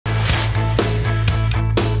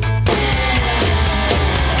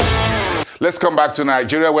Let's come back to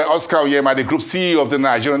Nigeria, where Oscar Onyema, the Group CEO of the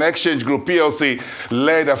Nigerian Exchange Group PLC,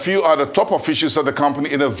 led a few other top officials of the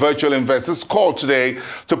company in a virtual investors call today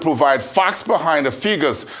to provide facts behind the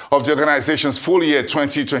figures of the organization's full year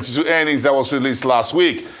 2022 earnings that was released last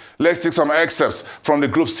week. Let's take some excerpts from the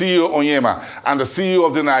Group CEO Onyema and the CEO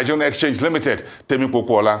of the Nigerian Exchange Limited, Temi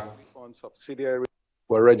Pokuola. Subsidiaries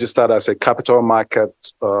were registered as a capital market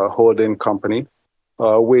holding company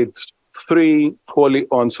with 3 wholly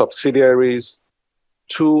owned subsidiaries,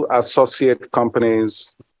 2 associate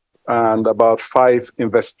companies, and about 5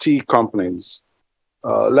 investee companies.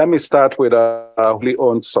 Let me start with wholly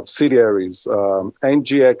owned subsidiaries.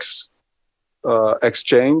 NGX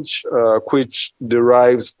Exchange, which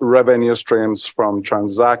derives revenue streams from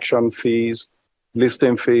transaction fees,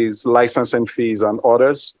 listing fees, licensing fees, and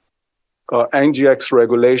others. NGX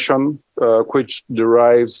Regulation, which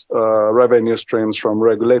derives revenue streams from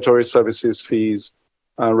regulatory services fees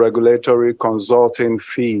and regulatory consulting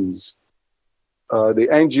fees. The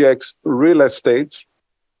NGX Real Estate,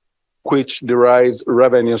 which derives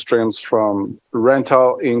revenue streams from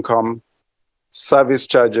rental income, service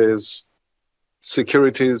charges,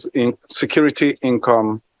 security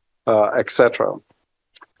income, etc.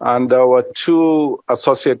 And there were 2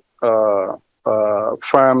 associate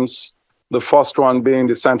firms, the first one being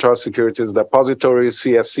the Central Securities Depository,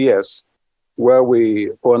 CSCS, where we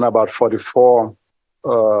own about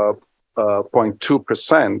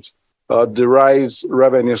 44.2%, derives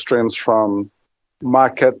revenue streams from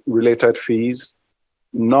market-related fees,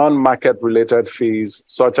 non-market-related fees,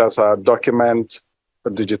 such as our document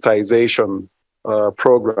digitization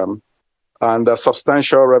program, and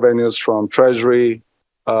substantial revenues from treasury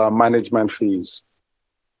management fees.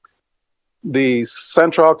 The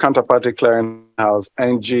Central Counterparty Clearing House,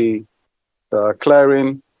 NG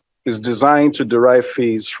Clearing, is designed to derive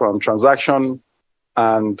fees from transaction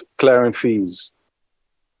and clearing fees.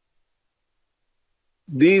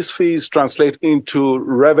 These fees translate into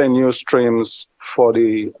revenue streams for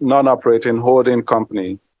the non-operating holding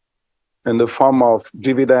company in the form of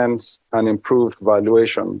dividends and improved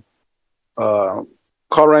valuation.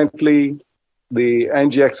 Currently, the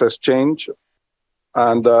NGX Exchange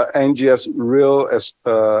and NGS Real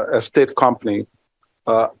Estate Company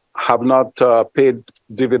have not paid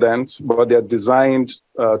dividends, but they're designed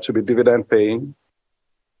to be dividend paying.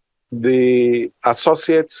 The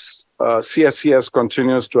associates, CSCS,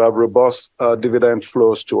 continues to have robust dividend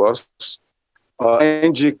flows to us.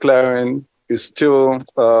 NG Clearing is still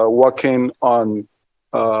working on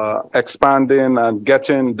expanding and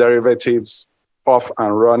getting derivatives off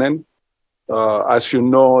and running. As you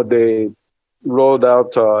know, they rolled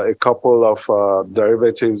out a couple of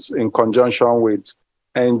derivatives in conjunction with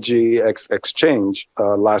NGX Exchange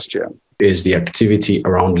last year. Is the activity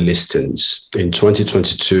around listings. In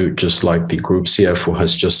 2022, just like the group CFO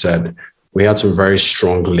has just said, we had some very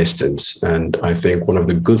strong listings. And I think one of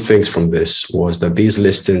the good things from this was that these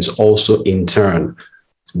listings also in turn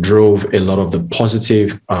drove a lot of the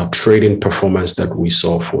positive trading performance that we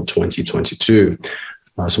saw for 2022.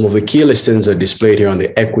 Some of the key listings are displayed here on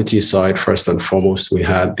the equity side. First and foremost, we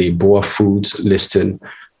had the Boa Foods listing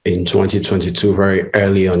in 2022, very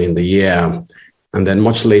early on in the year. And then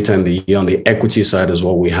much later in the year on the equity side as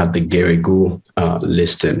well, we had the Geregu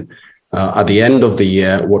listing. At the end of the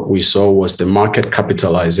year, what we saw was the market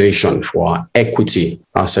capitalization for our equity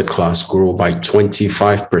asset class grew by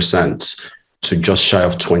 25% to just shy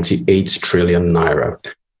of 28 trillion naira.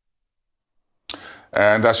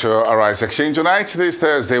 And that's your Arise Exchange tonight, this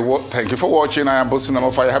Thursday. Thank you for watching. I am Bosi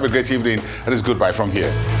Namofaya. Have a great evening, and it's goodbye from here.